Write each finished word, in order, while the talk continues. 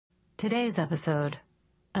Today's episode,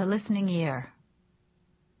 A Listening Ear.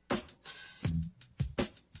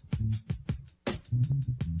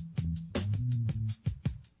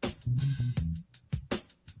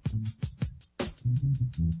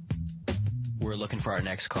 We're looking for our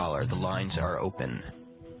next caller. The lines are open.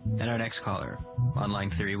 And our next caller, on line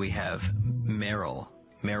 3, we have Meryl.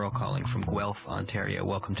 Meryl calling from Guelph, Ontario.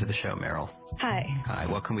 Welcome to the show, Meryl. Hi. Hi,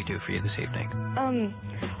 what can we do for you this evening?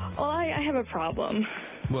 Well, I have a problem.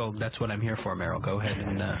 Well, that's what I'm here for, Meryl. Go ahead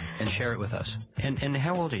and share it with us. And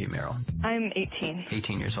how old are you, Meryl? I'm 18.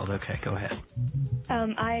 18 years old. Okay, go ahead.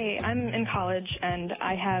 I'm in college, and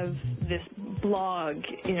I have this blog,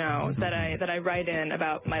 that I write in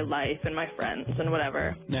about my life and my friends and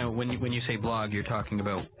whatever. Now, when you say blog, you're talking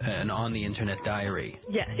about an on-the-internet diary.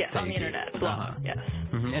 Yes, on the internet blog, yes.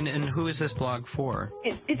 Mm-hmm. And who is this blog for?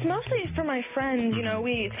 It's mostly for my friends,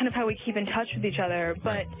 it's kind of how we keep in touch with each other,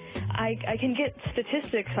 but I can get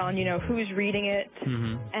statistics on, who's reading it,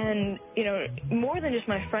 and, more than just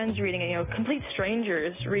my friends reading it, complete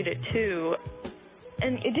strangers read it too.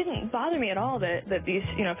 And it didn't bother me at all that these,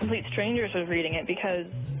 complete strangers was reading it because,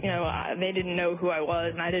 they didn't know who I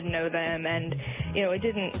was and I didn't know them. And, it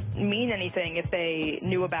didn't mean anything if they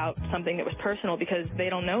knew about something that was personal because they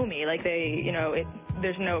don't know me. Like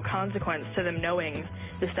there's no consequence to them knowing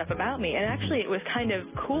the stuff about me. And actually it was kind of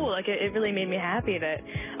cool. Like it really made me happy that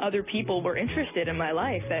other people were interested in my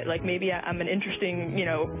life, that like maybe I'm an interesting,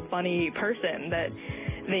 funny person, that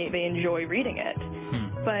they enjoy reading it.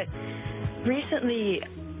 But recently,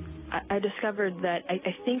 I discovered that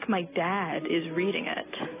I think my dad is reading it.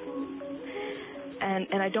 And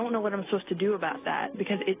I don't know what I'm supposed to do about that,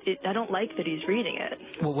 because I don't like that he's reading it.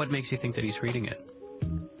 Well, what makes you think that he's reading it?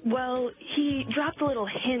 Well, he dropped a little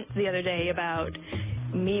hint the other day about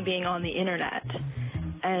me being on the internet.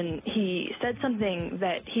 And he said something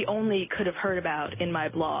that he only could have heard about in my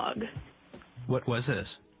blog. What was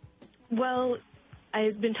this? Well,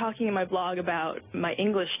 I've been talking in my blog about my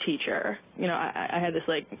English teacher. I had this,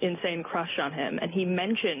 insane crush on him, and he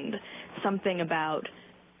mentioned something about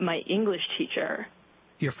my English teacher.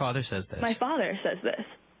 Your father says this? My father says this.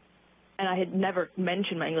 And I had never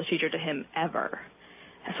mentioned my English teacher to him ever.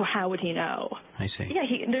 So how would he know? I see. Yeah,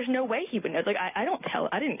 there's no way he would know. I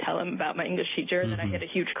didn't tell him about my English teacher that I had a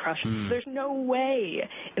huge crush on. There's no way,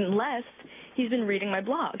 unless he's been reading my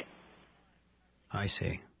blog. I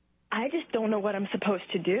see. I just don't know what I'm supposed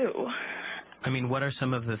to do. I mean, what are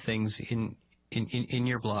some of the things in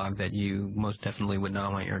your blog that you most definitely would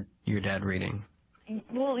not want your dad reading?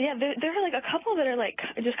 Well, yeah, there are a couple that are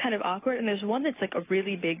just kind of awkward, and there's one that's a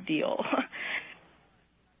really big deal.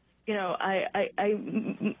 I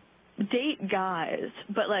date guys,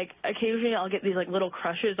 but occasionally I'll get these little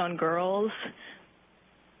crushes on girls.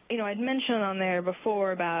 I'd mentioned on there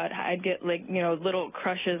before about how I'd get, little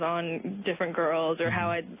crushes on different girls, or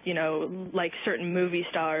how I'd, like certain movie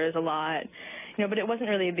stars a lot. But it wasn't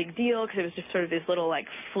really a big deal because it was just sort of these little,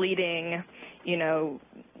 fleeting,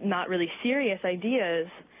 not really serious ideas.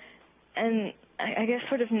 And I guess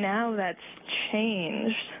sort of now that's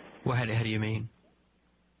changed. Well, how do you mean?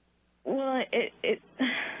 Well,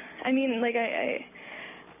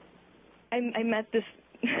 I met this,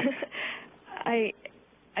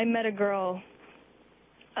 I met a girl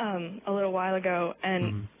a little while ago,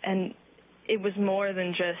 and it was more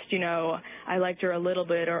than just, I liked her a little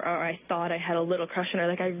bit, or I thought I had a little crush on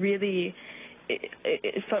her. I really,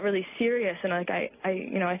 it felt really serious, and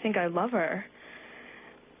I think I love her.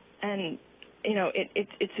 And,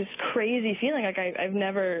 it's this crazy feeling. I've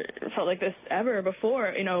never felt like this ever before,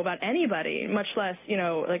 about anybody, much less,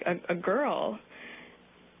 a girl.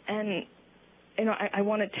 And I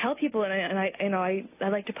want to tell people, and I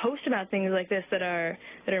like to post about things like this that are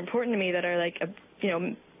important to me, that are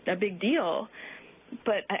a big deal,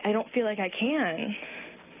 but I don't feel like I can.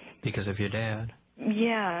 Because of your dad?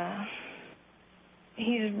 Yeah.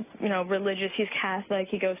 He's, religious. He's Catholic.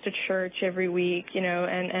 He goes to church every week,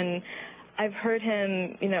 and I've heard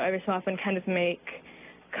him, every so often kind of make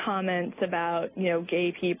comments about,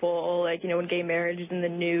 gay people, when gay marriage is in the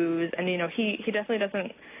news, and, he definitely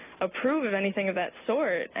doesn't approve of anything of that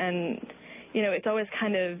sort, and it's always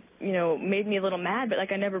kind of made me a little mad, but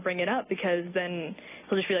I never bring it up because then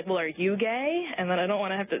he'll just be like, well, are you gay? And then I don't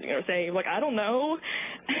want to have to say I don't know.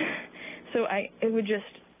 So I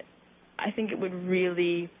think it would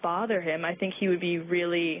really bother him. I think he would be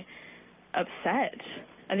really upset.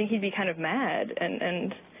 I think he'd be kind of mad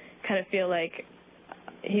and kind of feel like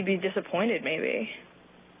he'd be disappointed maybe.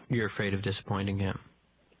 You're afraid of disappointing him?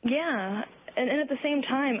 Yeah. And at the same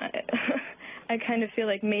time, I kind of feel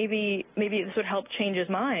like maybe this would help change his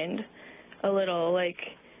mind a little.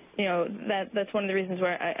 you know, that's one of the reasons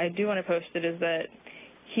where I do want to post it, is that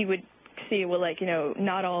he would see, well, like, you know,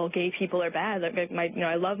 not all gay people are bad. Like,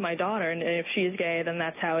 I love my daughter, and if she's gay, then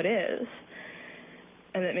that's how it is.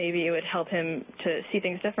 And that maybe it would help him to see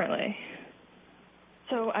things differently.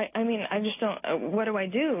 So, I mean, I just don't, what do I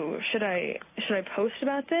do? Should I post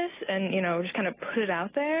about this and, you know, just kind of put it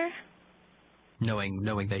out there? Knowing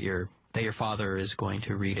that your father is going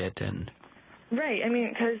to read it and... Right, I mean,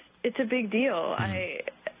 because it's a big deal.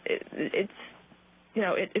 It's, you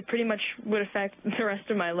know, it pretty much would affect the rest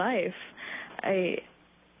of my life. I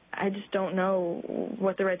just don't know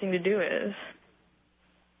what the right thing to do is.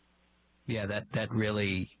 Yeah, that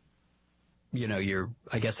really, you know,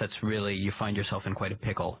 I guess that's really, you find yourself in quite a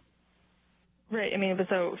pickle. Right, I mean, but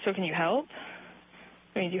so can you help?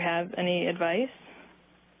 I mean, do you have any advice?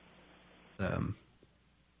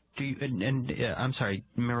 Do you, and I'm sorry,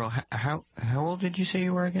 Meryl, how old did you say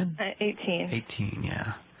you were again? 18. 18,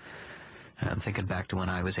 yeah. I'm thinking back to when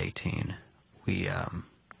I was 18. We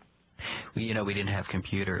you know, we didn't have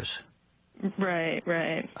computers. Right.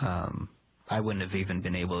 I wouldn't have even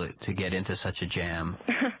been able to get into such a jam.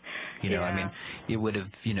 You know, I mean, it would have,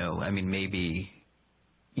 you know, I mean, maybe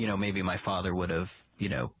my father would have, you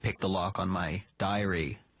know, picked the lock on my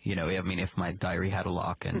diary. You know, I mean, if my diary had a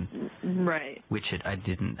lock, and right, which I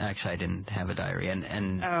didn't have a diary,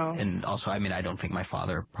 and also, I mean, I don't think my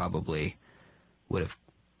father probably would have,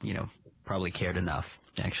 you know, probably cared enough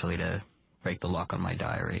actually to break the lock on my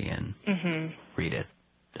diary and read it.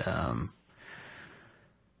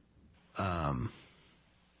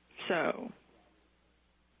 So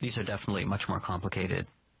these are definitely much more complicated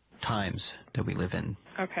times that we live in.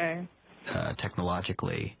 Okay.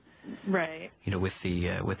 Technologically. Right. You know, with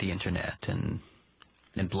the internet and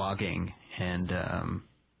blogging and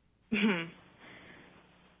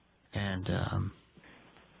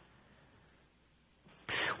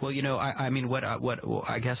well, you know, I mean, what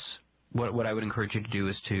I guess what I would encourage you to do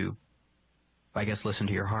is to, I guess, listen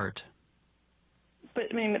to your heart. But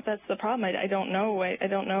I mean, that's the problem. I don't know. I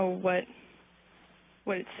don't know what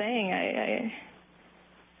it's saying.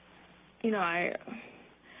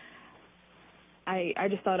 I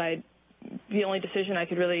just thought the only decision I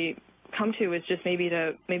could really come to is just maybe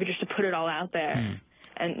just to put it all out there,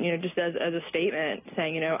 and, you know, just as a statement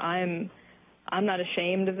saying, you know, I'm not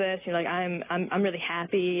ashamed of this. You know, like, I'm really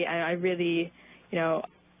happy. I really, you know,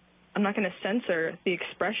 I'm not going to censor the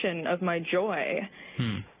expression of my joy.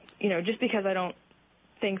 You know, just because I don't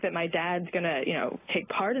think that my dad's going to, you know, take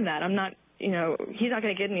part in that. I'm not, you know, he's not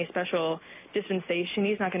going to get any special dispensation.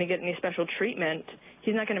 He's not going to get any special treatment.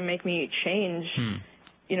 He's not going to make me change,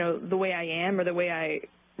 you know, the way I am or the way I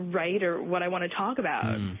write or what I want to talk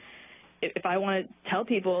about. If I want to tell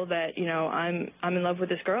people that, you know, I'm in love with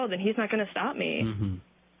this girl, then he's not going to stop me.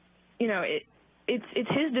 You know, it's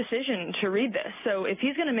his decision to read this. So if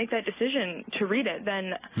he's going to make that decision to read it,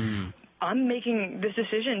 then I'm making this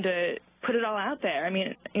decision to put it all out there. I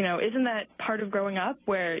mean, you know, isn't that part of growing up,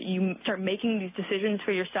 where you start making these decisions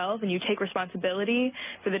for yourself and you take responsibility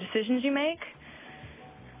for the decisions you make?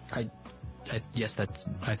 Yes,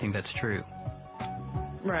 I think that's true.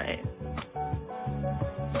 Right.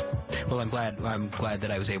 Well, I'm glad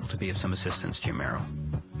that I was able to be of some assistance to you, Meryl.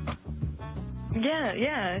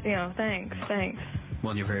 Yeah, you know, thanks.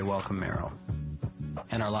 Well, you're very welcome, Meryl.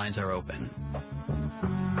 And our lines are open.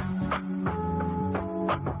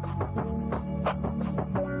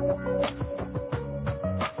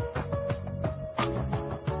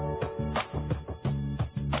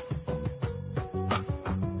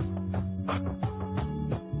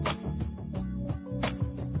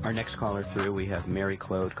 Our next caller through, we have Mary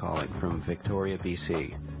Claude calling from Victoria,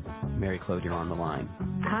 BC. Mary Claude, you're on the line.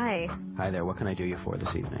 Hi. Hi there. What can I do you for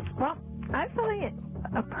this evening? Well, I'm having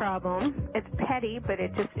a problem. It's petty, but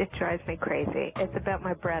it drives me crazy. It's about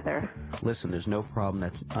my brother. Listen, there's no problem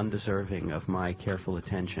that's undeserving of my careful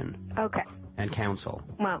attention. Okay. And counsel.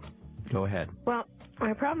 Well. Go ahead. Well,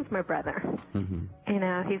 my problem's my brother. You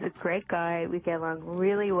know, he's a great guy. We get along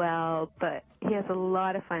really well, but he has a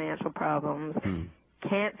lot of financial problems.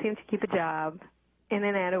 Can't seem to keep a job. In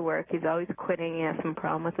and out of work. He's always quitting. He has some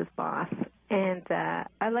problem with his boss. And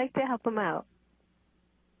I like to help him out.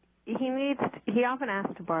 He often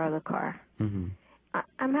asks to borrow the car.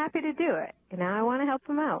 I'm happy to do it. You know, I want to help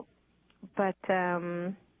him out. But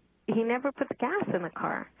he never puts gas in the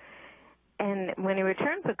car. And when he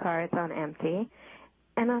returns the car, it's on empty.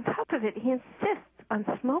 And on top of it, he insists on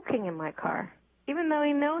smoking in my car, even though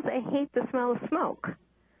he knows I hate the smell of smoke.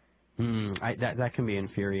 That can be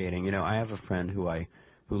infuriating. You know, I have a friend who I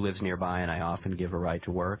who lives nearby, and I often give a ride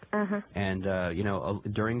to work. And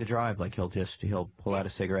during the drive, like he'll pull out a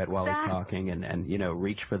cigarette while he's talking, and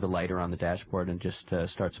reach for the lighter on the dashboard and just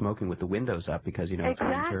start smoking with the windows up because it's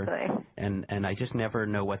winter. And I just never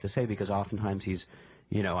know what to say because oftentimes he's,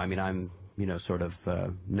 I'm sort of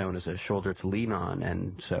known as a shoulder to lean on,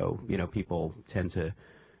 and so people tend to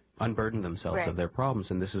unburden themselves of their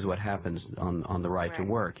problems, and this is what happens on the ride to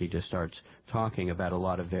work. He just starts talking about a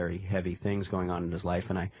lot of very heavy things going on in his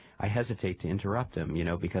life, and I hesitate to interrupt him,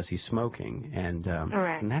 because he's smoking, and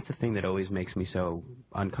that's the thing that always makes me so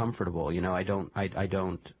uncomfortable. I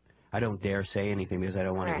don't dare say anything because I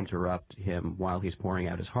don't want to interrupt him while he's pouring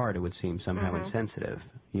out his heart. It would seem somehow insensitive,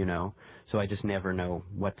 so I just never know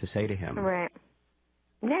what to say to him. Right.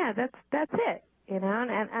 Yeah, that's it. And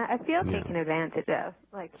I feel taken advantage of.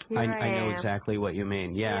 Like I know exactly what you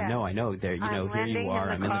mean. Yeah, no, I know. There, here you are.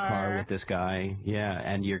 I'm in the car with this guy. Yeah,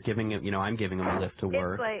 and you're giving him, I'm giving him a lift to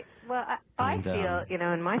work. It's like, well, I feel,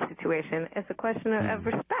 in my situation, it's a question of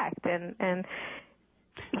respect, and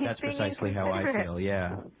that's precisely how I feel.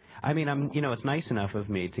 Yeah. I mean, it's nice enough of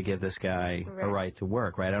me to give this guy a right to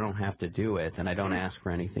work, right? I don't have to do it, and I don't ask for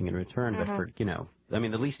anything in return. But for,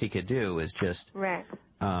 the least he could do is just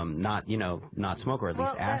not smoke, or at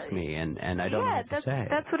least ask me, and I don't know what to say.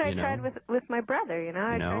 That's what I tried with my brother,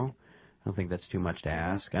 I don't think that's too much to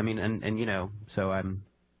ask. I mean, and so I'm...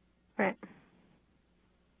 Right.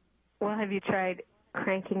 Well, have you tried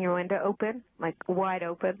cranking your window open, like wide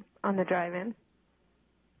open, on the drive-in?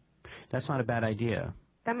 That's not a bad idea.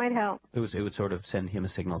 That might help. It would sort of send him a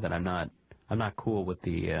signal that I'm not cool with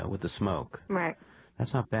the smoke. Right.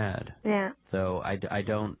 That's not bad. Yeah. So I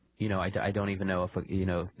don't... I don't even know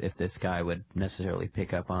if this guy would necessarily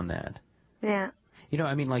pick up on that. Yeah.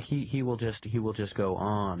 Like he will just go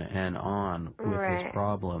on and on with his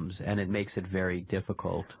problems, and it makes it very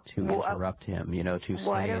difficult to interrupt him, to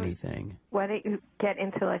say anything. Why don't you get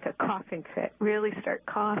into like a coughing fit? Really start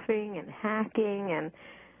coughing and hacking and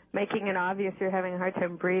making it obvious you're having a hard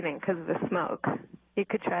time breathing because of the smoke. You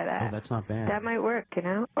could try that. Oh, that's not bad. That might work,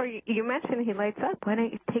 Or you mentioned he lights up. Why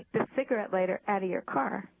don't you take the cigarette lighter out of your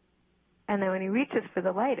car? And then when he reaches for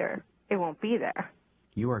the lighter, it won't be there.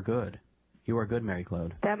 You are good. You are good, Mary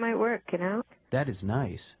Claude. That might work, That is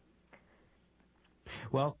nice.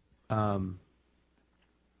 Well,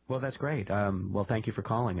 that's great. Well, thank you for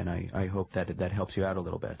calling, and I hope that helps you out a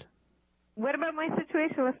little bit. What about my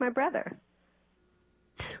situation with my brother?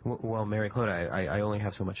 Well, Mary Claude, I only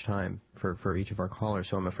have so much time for each of our callers,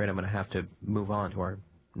 so I'm afraid I'm going to have to move on to our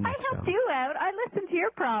next. I helped you out. I listened to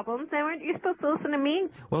your problems. Now, weren't you supposed to listen to me?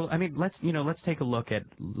 Well, let's take a look at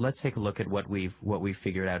what we've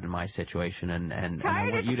figured out in my situation, and I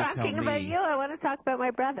want you to tell me. Talking about you. I want to talk about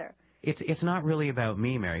my brother. It's not really about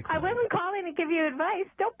me, Mary Claude. I wasn't calling to give you advice.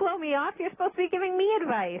 Don't blow me off. You're supposed to be giving me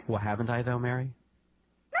advice. Well, haven't I though, Mary?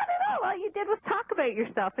 Not at all. All you did was talk about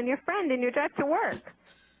yourself and your friend and your drive to work.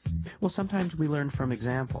 Well, sometimes we learn from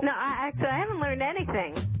example. No, I haven't learned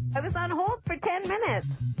anything. I was on hold for 10 minutes.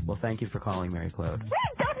 Well, thank you for calling, Mary Claude. Wait,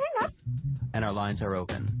 don't hang up. And our lines are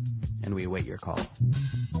open, and we await your call.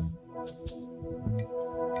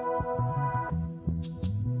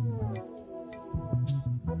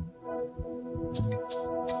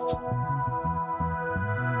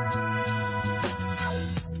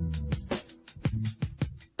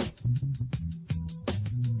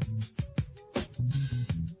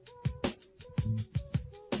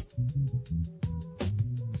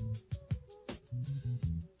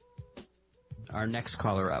 Our next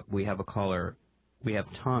caller up, we have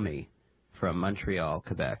Tommy from Montreal,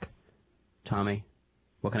 Quebec. Tommy,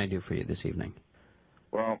 what can I do for you this evening?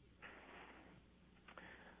 Well,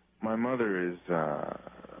 my mother is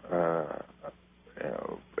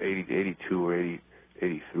 82 or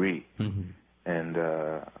 83, and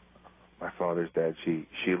my father's dead. She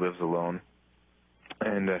lives alone,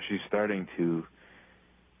 and she's starting to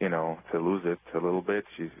lose it a little bit.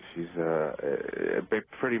 She's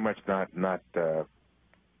pretty much not.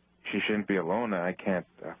 She shouldn't be alone. I can't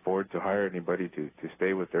afford to hire anybody to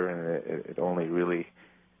stay with her, and it only really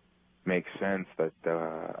makes sense that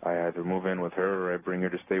I either move in with her or I bring her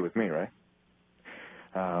to stay with me, right?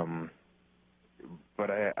 But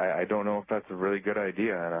I don't know if that's a really good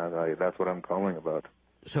idea, and that's what I'm calling about.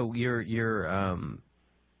 So you're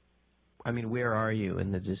where are you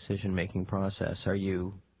in the decision-making process?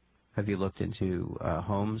 Have you looked into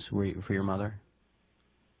homes for your mother?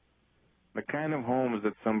 The kind of homes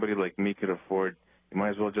that somebody like me could afford, you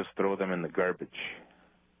might as well just throw them in the garbage.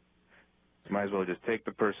 You might as well just take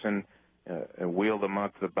the person and wheel them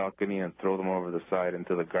out to the balcony and throw them over the side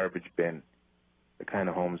into the garbage bin. The kind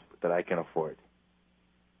of homes that I can afford.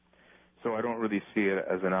 So I don't really see it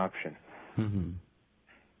as an option. Mm-hmm.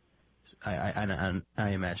 I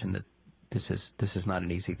imagine that this is not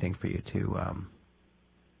an easy thing for you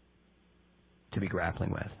to be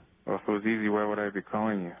grappling with. Well, if it was easy, why would I be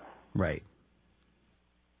calling you? Right.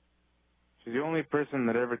 She's the only person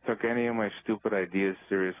that ever took any of my stupid ideas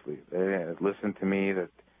seriously. That listened to me,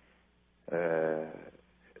 that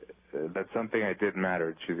something I did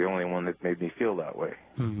mattered. She's the only one that made me feel that way.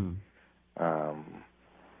 Mm-hmm.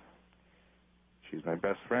 She's my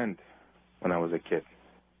best friend when I was a kid.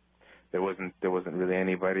 There wasn't really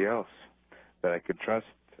anybody else that I could trust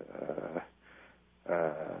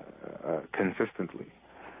consistently.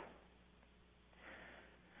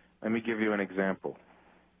 Let me give you an example.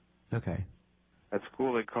 Okay. At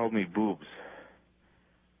school, they called me boobs.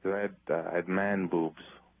 I had man boobs,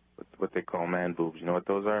 what they call man boobs. You know what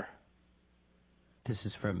those are? This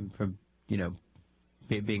is from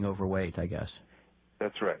being overweight, I guess.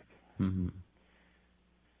 That's right. Mm-hmm.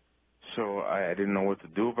 So I didn't know what to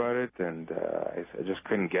do about it, and I just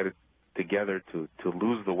couldn't get it together to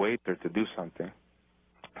lose the weight or to do something.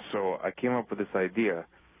 So I came up with this idea.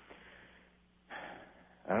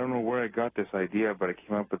 I don't know where I got this idea, but I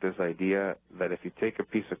came up with this idea that if you take a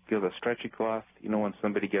piece of a stretchy cloth, when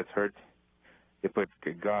somebody gets hurt, they put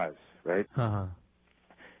gauze, right? Uh-huh.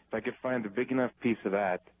 If I could find a big enough piece of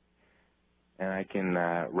that, and I can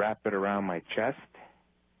wrap it around my chest,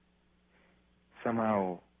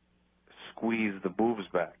 somehow squeeze the boobs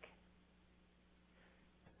back,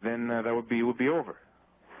 then that would be over.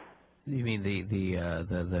 You mean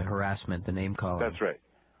the harassment, the name calling? That's right.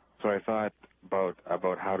 So I thought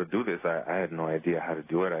about how to do this. I had no idea how to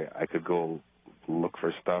do it. I could go look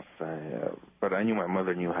for stuff, but I knew my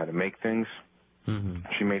mother knew how to make things. Mm-hmm.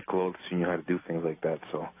 She made clothes. She knew how to do things like that.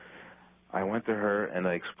 So I went to her and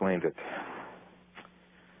I explained it,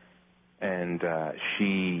 and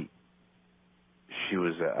she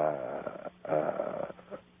was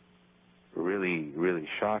really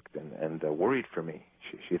shocked and worried for me.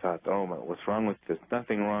 She thought, oh, what's wrong with this?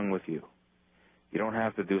 Nothing wrong with you. You don't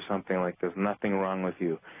have to do something like this. Nothing wrong with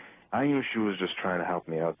you. I knew she was just trying to help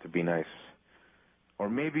me out, to be nice. Or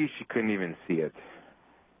maybe she couldn't even see it.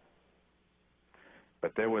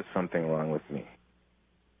 But there was something wrong with me.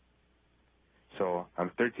 So I'm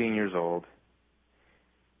 13 years old,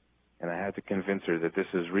 and I had to convince her that this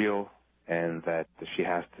is real and that she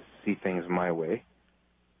has to see things my way.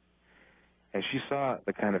 And she saw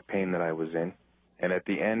the kind of pain that I was in. And at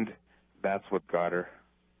the end, that's what got her.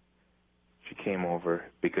 She came over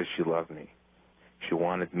because she loved me. She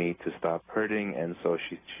wanted me to stop hurting, and so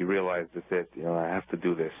she realized that's it. I have to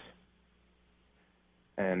do this.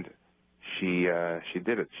 And she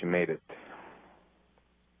did it. She made it.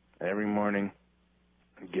 Every morning,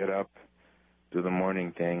 I'd get up, do the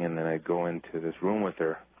morning thing, and then I'd go into this room with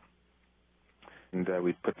her, and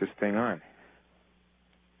we'd put this thing on.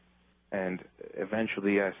 And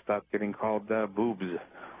eventually, I stopped getting called boobs.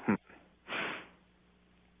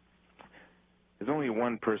 There's only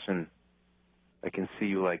one person that can see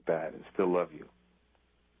you like that and still love you.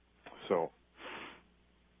 So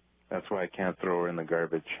that's why I can't throw her in the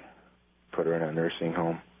garbage, put her in a nursing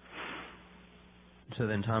home. So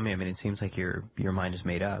then, Tommy, it seems like your mind is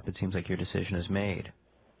made up. It seems like your decision is made.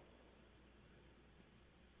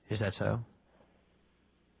 Is that so?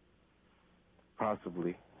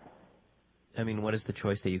 Possibly. What is the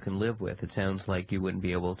choice that you can live with? It sounds like you wouldn't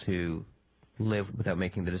be able to live without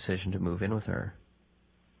making the decision to move in with her.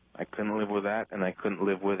 I couldn't live with that, and I couldn't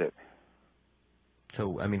live with it. So,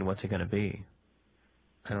 what's it going to be?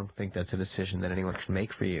 I don't think that's a decision that anyone can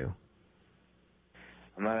make for you.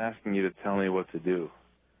 I'm not asking you to tell me what to do.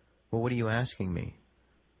 Well, what are you asking me?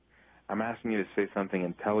 I'm asking you to say something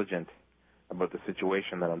intelligent about the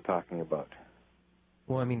situation that I'm talking about.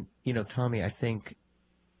 Well, Tommy, I think,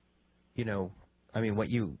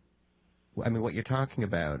 what you're talking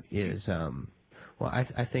about is,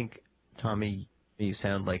 I think, Tommy, you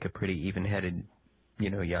sound like a pretty even-headed,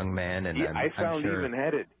 young man, and yeah, I sound sure,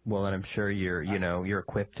 even-headed. Well, and I'm sure you're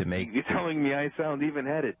equipped to make. You're telling me I sound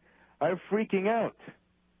even-headed. I'm freaking out.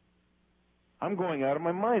 I'm going out of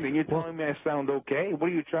my mind, and you're telling me I sound okay?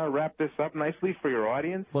 What are you trying to wrap this up nicely for your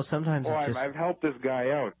audience? Well, sometimes it's just... I've helped this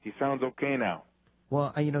guy out. He sounds okay now.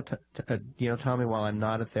 Well, Tommy, while I'm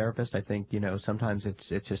not a therapist, I think, sometimes it's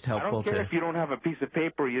just helpful to... I don't care if you don't have a piece of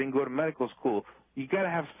paper, you didn't go to medical school. You got to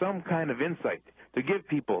have some kind of insight to give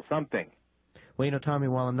people something. Well, Tommy,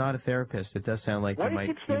 while I'm not a therapist, it does sound like Why do you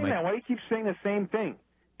keep saying that? Why do you keep saying the same thing?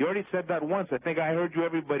 You already said that once. I think I heard you.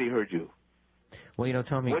 Everybody heard you. Well,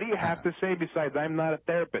 Tommy... What do you have to say besides, I'm not a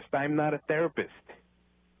therapist? I'm not a therapist.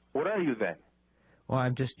 What are you then? Well,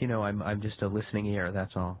 I'm just, I'm just a listening ear,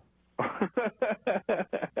 that's all.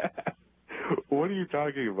 What are you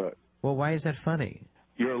talking about? Well, why is that funny?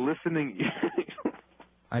 You're listening.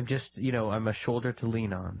 I'm just, I'm a shoulder to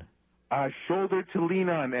lean on. A shoulder to lean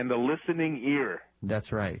on and a listening ear.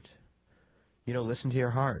 That's right. Listen to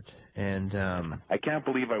your heart. And I can't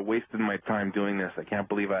believe I wasted my time doing this. I can't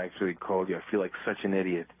believe I actually called you. I feel like such an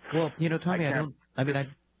idiot. Well, Tommy, I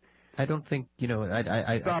don't think,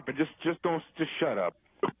 Stop it. Just shut up.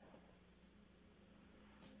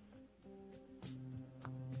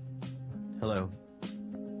 Hello.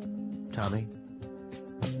 Tommy?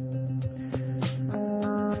 And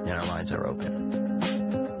our lines are open.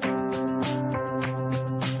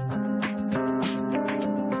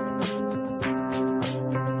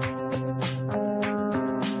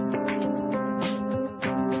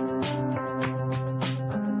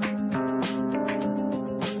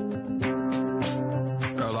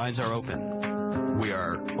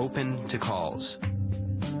 To calls.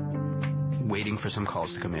 Waiting for some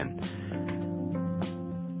calls to come in.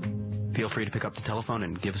 Feel free to pick up the telephone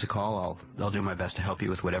and give us a call. I'll do my best to help you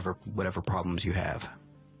with whatever problems you have.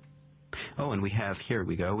 Oh, and we have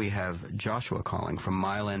Joshua calling from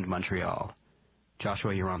Mile End, Montreal.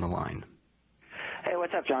 Joshua, you're on the line. Hey,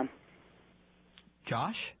 what's up, John?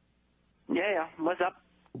 Josh? Yeah. What's up?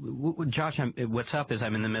 Josh, what's up is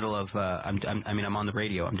I'm in the middle of I'm on the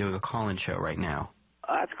radio. I'm doing a call-in show right now.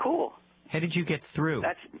 That's cool. How did you get through?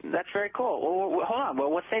 That's very cool. Well, hold on.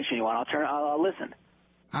 Well, what station you want? I'll listen.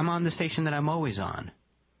 I'm on the station that I'm always on.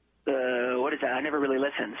 What is that? I never really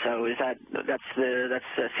listened. So that's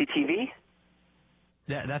CTV?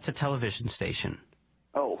 That's a television station.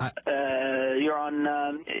 Oh, you're on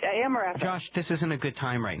AM or FM? Josh, this isn't a good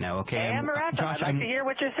time right now, okay? AM or FM? Josh, I'd like to hear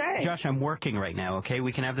what you're saying. Josh, I'm working right now, okay?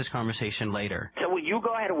 We can have this conversation later. So will you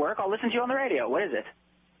go ahead and work? I'll listen to you on the radio. What is it?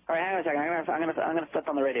 All right, hang on a second. I'm gonna flip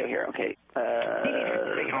on the radio here. Okay. All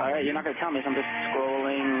right, you're not gonna tell me, so I'm just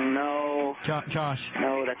scrolling. No. Josh.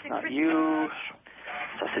 No, that's not you.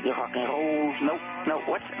 So I said you're rock and roll. No.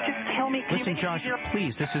 What? Just tell me. Listen, Josh,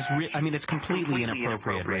 please. This is. It's completely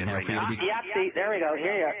inappropriate right now for you to be. Yeah. See, there we go.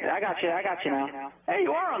 Here you are. I got you now. Hey,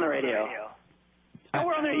 you are on the radio. Oh,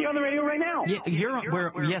 you're on the radio right now. Yeah,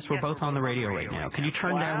 yes, we're both on the radio right now. Can you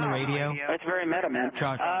turn down the radio? It's very meta, man.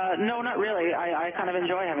 Josh. No, not really. I kind of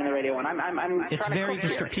enjoy having the radio on. It's very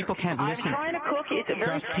disturbing. People can't listen. I'm trying to cook. It's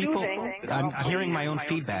very soothing. I'm hearing my own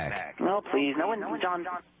feedback. No, please. No one, John.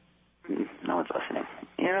 No one's listening.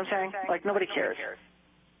 You know what I'm saying? Like, nobody cares.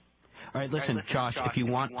 All right, listen, Josh, if you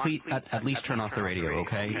want, please at least turn off the radio,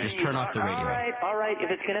 okay? Just turn off the radio. All right.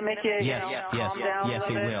 If it's going to make you, yes, calm down yes,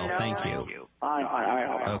 it will. Thank you. Fine. All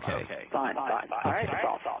right. Okay. Fine. All right, it's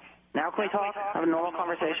off. Now can we talk? Have a normal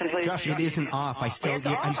conversation, please? Josh, it isn't off. I'm still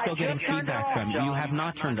getting feedback from you. You have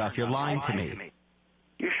not turned off. You're lying to me.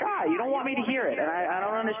 You're shy. You don't want me to hear it, and I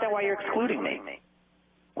don't understand why you're excluding me.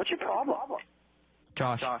 What's your problem?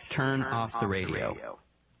 Josh, turn off the radio.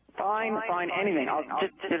 Fine, anything. I'll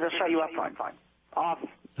just shut you up. Fine. Off.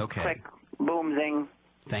 Okay. Click. Boom. Zing.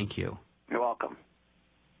 Thank you. You're welcome.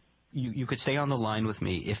 You could stay on the line with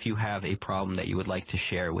me if you have a problem that you would like to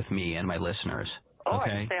share with me and my listeners. Oh, okay? I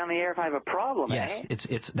can stay on the air if I have a problem. Yes,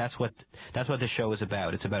 that's what the show is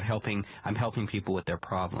about. It's about helping people with their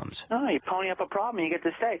problems. Oh, you pony up a problem and you get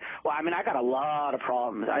to stay. Well, I got a lot of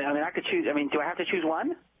problems. I could choose. Do I have to choose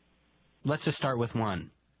one? Let's just start with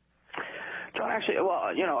one. John, actually, well,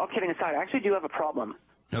 all kidding aside, I actually do have a problem.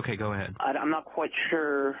 Okay, go ahead. I'm not quite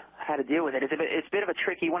sure how to deal with it. It's a bit of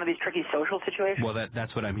one of these tricky social situations. Well,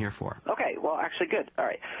 that's what I'm here for. Okay, well, actually, good. All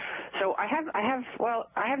right. So I have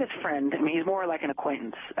this friend. He's more like an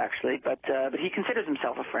acquaintance, actually, but he considers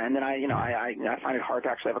himself a friend, and I find it hard to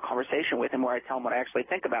actually have a conversation with him where I tell him what I actually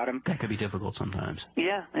think about him. That could be difficult sometimes.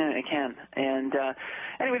 Yeah, it can. And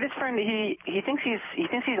anyway, this friend, he thinks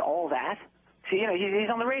he's all that. See, he's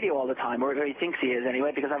on the radio all the time, or he thinks he is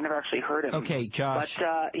anyway, because I've never actually heard him. Okay, Josh.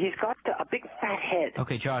 But he's got a big fat head.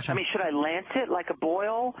 Okay, Josh. Should I lance it like a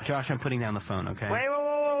boil? Josh, I'm putting down the phone, okay?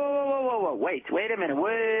 Whoa. Wait a minute.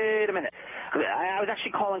 I was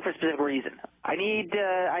actually calling for a specific reason. I need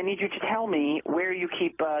you to tell me where you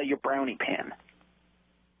keep your brownie pan.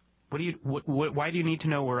 Why do you need to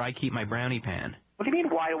know where I keep my brownie pan? What do you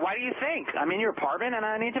mean? Why do you think? I'm in your apartment and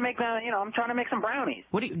I need to make I'm trying to make some brownies.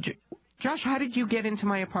 Josh, how did you get into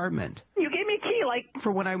my apartment? You gave me a key,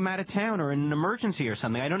 for when I'm out of town or in an emergency or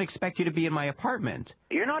something. I don't expect you to be in my apartment.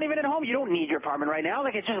 You're not even at home. You don't need your apartment right now.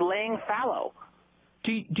 It's just laying fallow.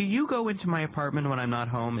 Do you go into my apartment when I'm not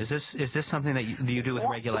home? Is this something that you do with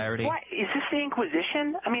regularity? What? Is this the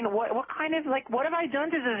Inquisition? I mean, what kind of, like, what have I done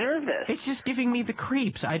to deserve this? It's just giving me the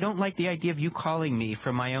creeps. I don't like the idea of you calling me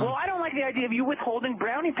from my own... Well, I don't like the idea of you withholding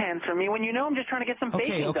brownie pans from me when you know I'm just trying to get some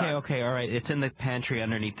baking done. Okay, all right. It's in the pantry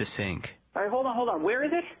underneath the sink. All right, hold on. Where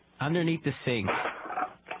is it? Underneath the sink.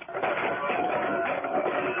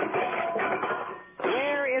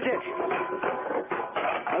 Where is it?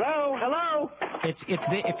 Hello? It's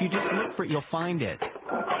there. If you just look for it, you'll find it.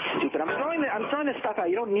 Stupid. I'm throwing this stuff out.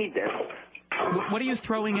 You don't need this. What are you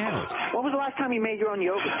throwing out? When was the last time you made your own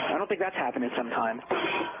yogurt? I don't think that's happened in some time.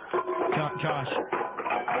 Josh.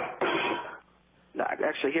 No,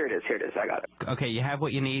 actually, here it is. I got it. Okay, you have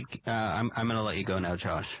what you need. I'm going to let you go now,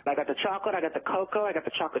 Josh. I got the chocolate. I got the cocoa. I got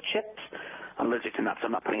the chocolate chips. I'm allergic to nuts.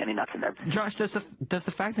 I'm not putting any nuts in there. Josh, does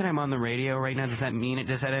the fact that I'm on the radio right now, does that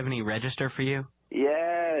have any register for you?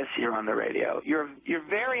 Yes, you're on the radio. You're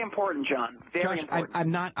very important, John. Very Josh,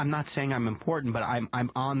 important. I'm not saying I'm important, but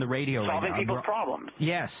I'm on the radio right now. Solving people's problems.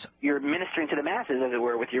 Yes. You're ministering to the masses, as it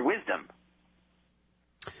were, with your wisdom.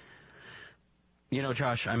 You know,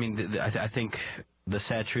 Josh, I mean, I think the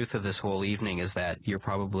sad truth of this whole evening is that you're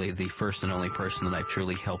probably the first and only person that I've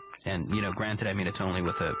truly helped. And, you know, granted, I mean, it's only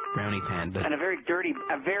with a brownie pan, but... And a very dirty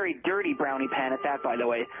brownie pan at that, by the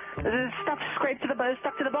way. There's stuff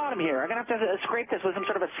stuck to the bottom here. I'm going to have to scrape this with some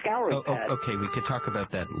sort of a scouring pad. Okay, we could talk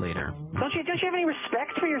about that later. Don't you have any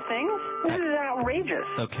respect for your things? This is outrageous.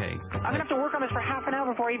 Okay. I'm going to have to work on this for half an hour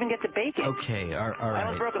before I even get to baking. Okay, all right. I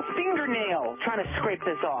almost broke a fingernail trying to scrape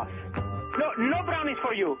this off. No brownies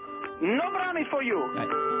for you. No brownies for you.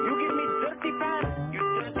 You give me dirty pan. You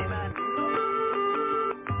dirty man.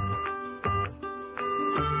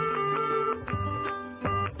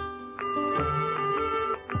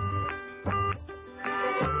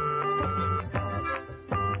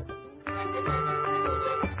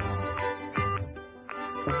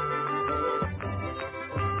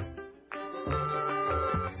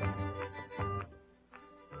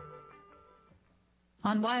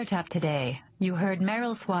 On WireTap today, you heard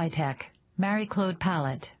Meryl Switek, Mary Claude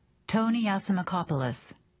Pallett, Tony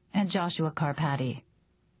Yasimakopoulos, and Joshua Carpati.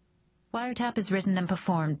 WireTap is written and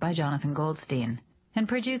performed by Jonathan Goldstein and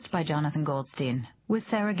produced by Jonathan Goldstein with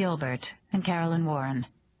Sarah Gilbert and Carolyn Warren.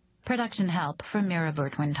 Production help from Mira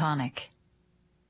Burtwin-Tonic.